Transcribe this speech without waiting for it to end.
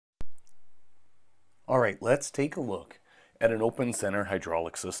All right, let's take a look at an open center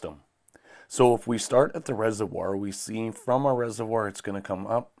hydraulic system. So if we start at the reservoir, we see from our reservoir it's going to come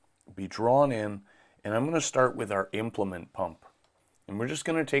up, be drawn in, and I'm going to start with our implement pump. And we're just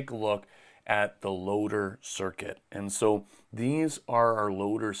going to take a look at the loader circuit. And so these are our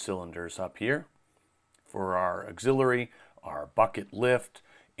loader cylinders up here for our auxiliary, our bucket lift,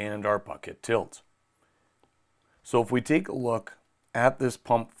 and our bucket tilt. So if we take a look at this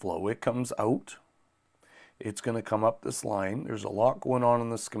pump flow, it comes out. It's going to come up this line. There's a lot going on in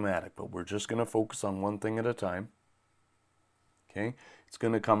the schematic, but we're just going to focus on one thing at a time. Okay, it's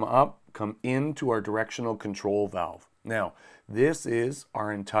going to come up, come into our directional control valve. Now, this is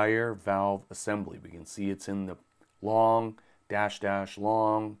our entire valve assembly. We can see it's in the long, dash, dash,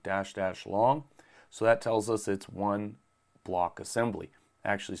 long, dash, dash, long. So that tells us it's one block assembly.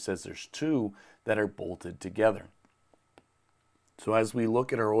 Actually says there's two that are bolted together. So as we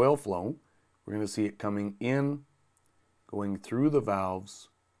look at our oil flow, we're going to see it coming in, going through the valves.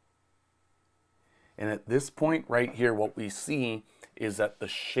 And at this point right here, what we see is that the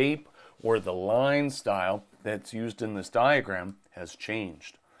shape or the line style that's used in this diagram has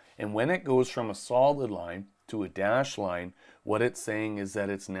changed. And when it goes from a solid line to a dash line, what it's saying is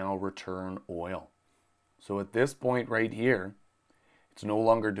that it's now return oil. So at this point right here, it's no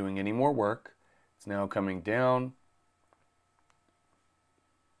longer doing any more work. It's now coming down,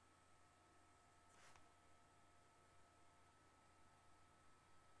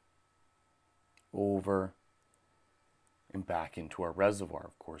 over, and back into our reservoir.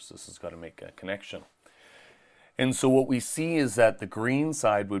 Of course, this has got to make a connection. And so what we see is that the green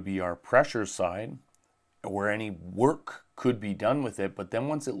side would be our pressure side, where any work could be done with it, but then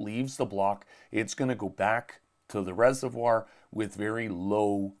once it leaves the block, it's going to go back to the reservoir with very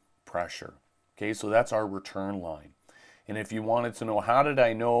low pressure. Okay, so that's our return line. And if you wanted to know, how did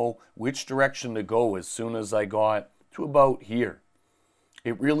I know which direction to go as soon as I got to about here?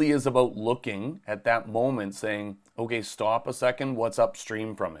 It really is about looking at that moment saying, okay, stop a second, what's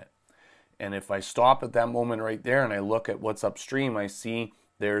upstream from it? And if I stop at that moment right there and I look at what's upstream, I see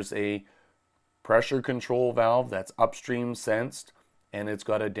there's a pressure control valve that's upstream sensed, and it's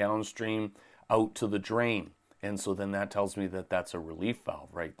got a downstream out to the drain. And so then that tells me that that's a relief valve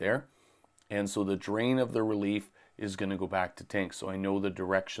right there. And so the drain of the relief is going to go back to tank. So I know the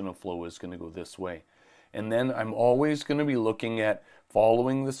direction of flow is going to go this way. And then I'm always going to be looking at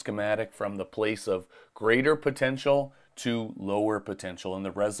following the schematic from the place of greater potential to lower potential. And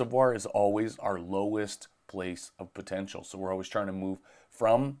the reservoir is always our lowest place of potential. So we're always trying to move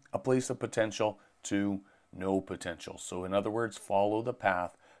from a place of potential to no potential. So in other words, follow the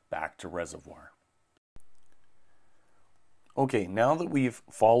path back to reservoir. Okay, now that we've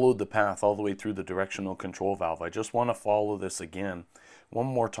followed the path all the way through the directional control valve, I just want to follow this again one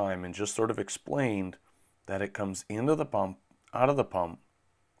more time and just sort of explained that it comes into the pump, out of the pump,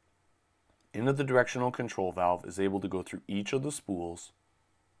 into the directional control valve, is able to go through each of the spools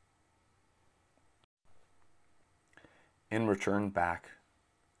and return back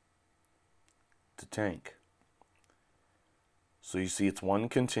to tank. So you see it's one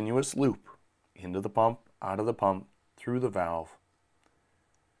continuous loop, into the pump, out of the pump, through the valve,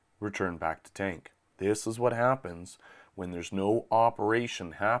 return back to tank. This is what happens when there's no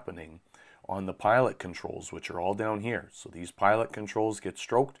operation happening on the pilot controls, which are all down here. So these pilot controls get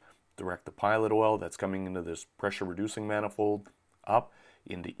stroked, direct the pilot oil that's coming into this pressure reducing manifold up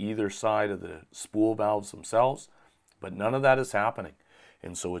into either side of the spool valves themselves, but none of that is happening.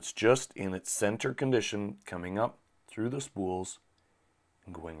 And so it's just in its center condition, coming up through the spools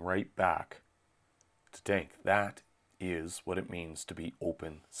and going right back to tank. That is what it means to be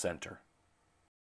open center.